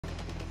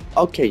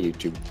Okay,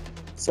 YouTube.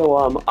 So,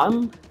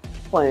 I'm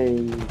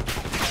playing.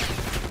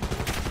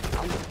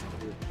 I'm,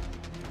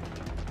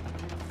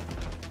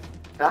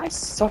 I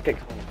suck at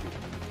Call of Duty.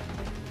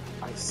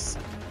 I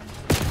suck.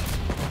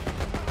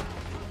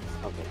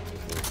 Okay.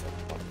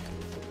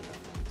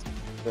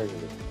 Very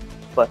good.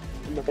 But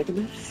I'm not thinking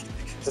this.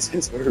 This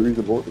is very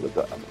reasonable because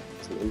I'm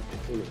actually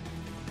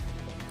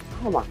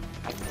come on.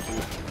 I'm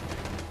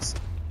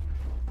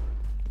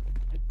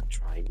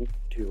trying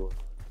to.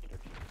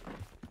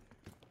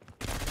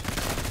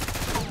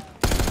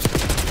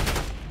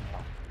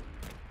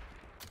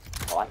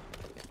 Oh,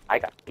 I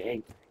got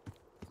gang.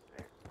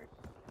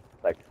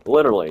 Like,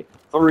 literally,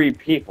 3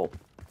 people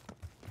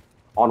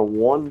on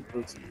one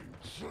person.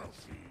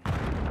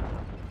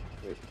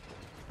 Wait.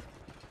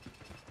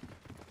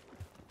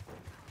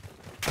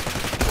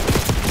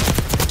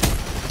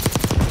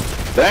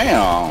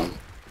 Damn.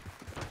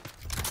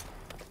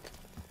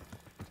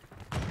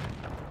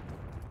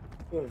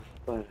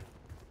 But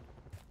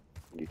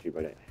YouTube,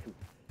 I'm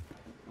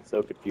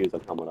so confused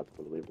on how much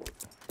I'm going to leave.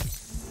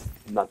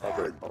 I'm not that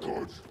good.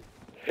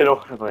 I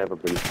don't have ever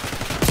been.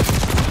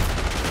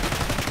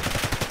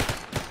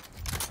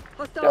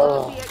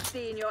 Hostile RCXD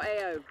in your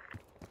AO.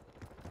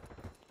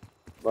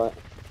 But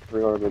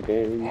reorder the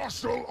game.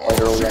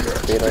 Later on that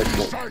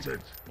data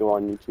go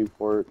on YouTube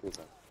for it.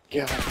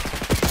 Yeah.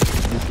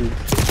 YouTube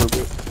for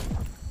it.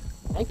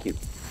 Thank you.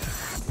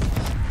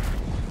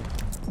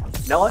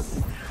 You know what?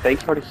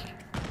 Thanks for the.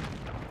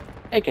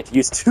 I get to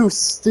use 2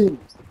 stims.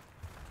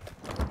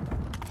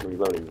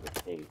 Reloading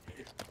the game.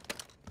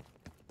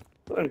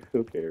 But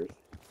who cares?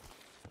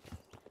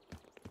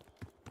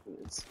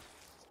 It's...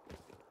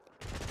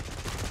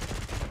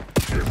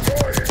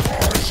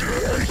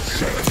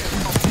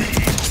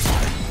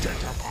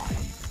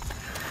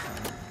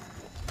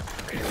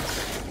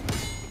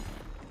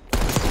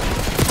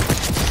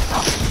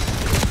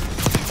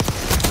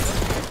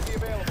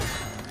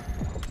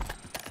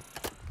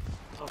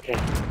 Okay,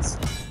 it's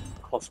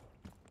close.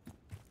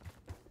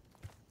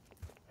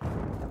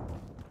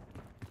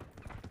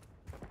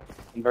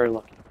 I'm very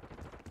lucky.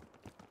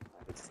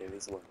 I could say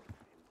this one.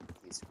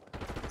 These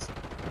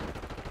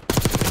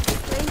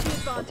Claim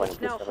the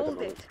advantage. Now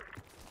hold it.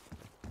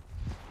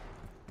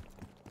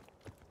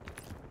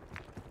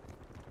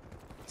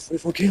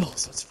 24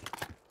 kills. That's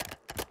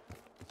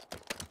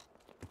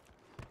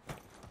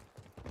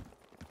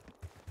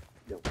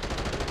no.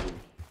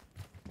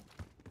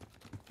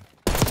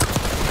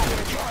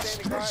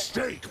 Last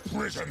mistake,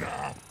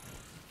 prisoner.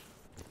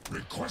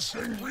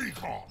 Requesting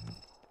recon.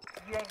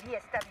 UAV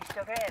established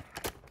overhead.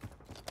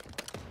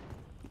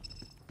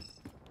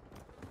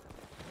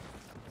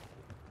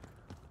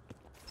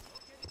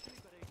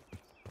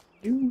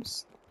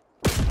 Use.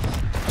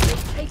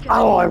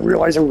 Oh, I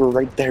realized we were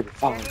right there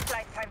before. Enemy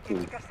flight time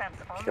 50%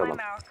 on Kill my them.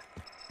 mark.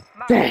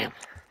 Damn.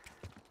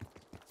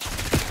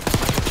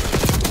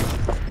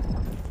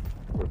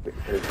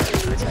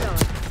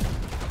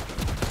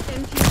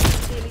 MG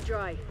nearly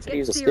dry. Get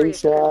Use a skin serious,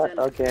 shot. Crimson.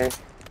 Okay.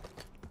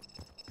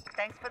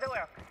 Thanks for the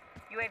work.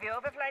 UAV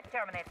overflight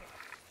terminated.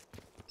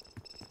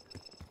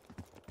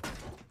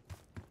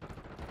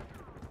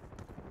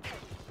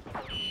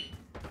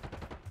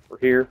 We're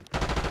here.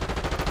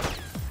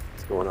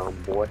 What's going on,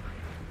 boy?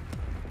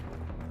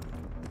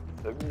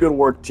 Good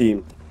work,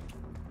 team.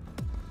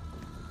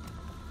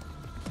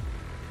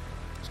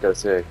 Just gotta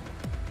say,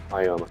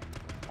 I am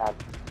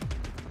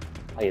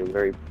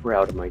very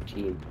proud of my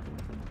team.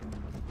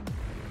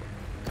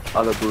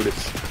 Other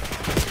Brutus.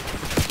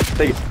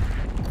 Take it.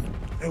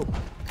 No.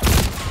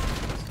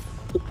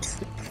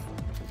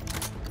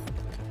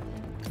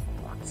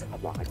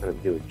 I'm not gonna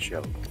do a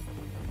joke.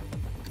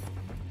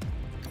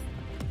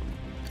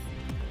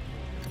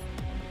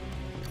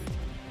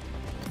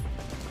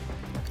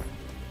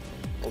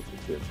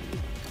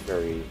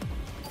 Very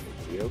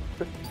video.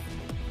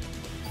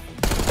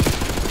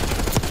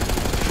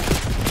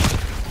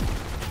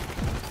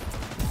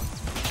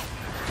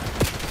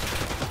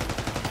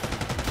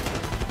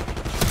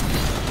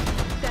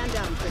 Stand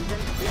down, Crimson.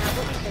 We have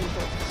what we came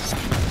for.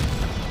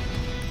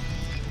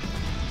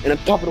 And on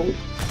top of it all,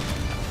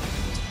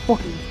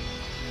 fucking.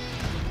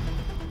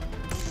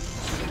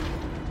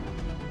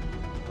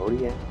 Oh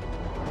yeah.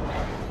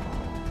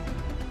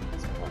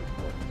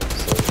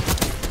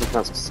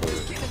 That's so.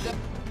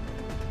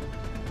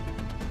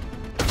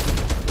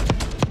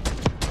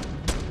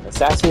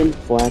 Assassin,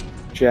 flak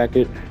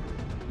jacket,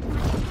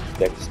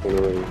 deck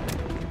spinner,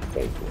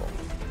 thank you all.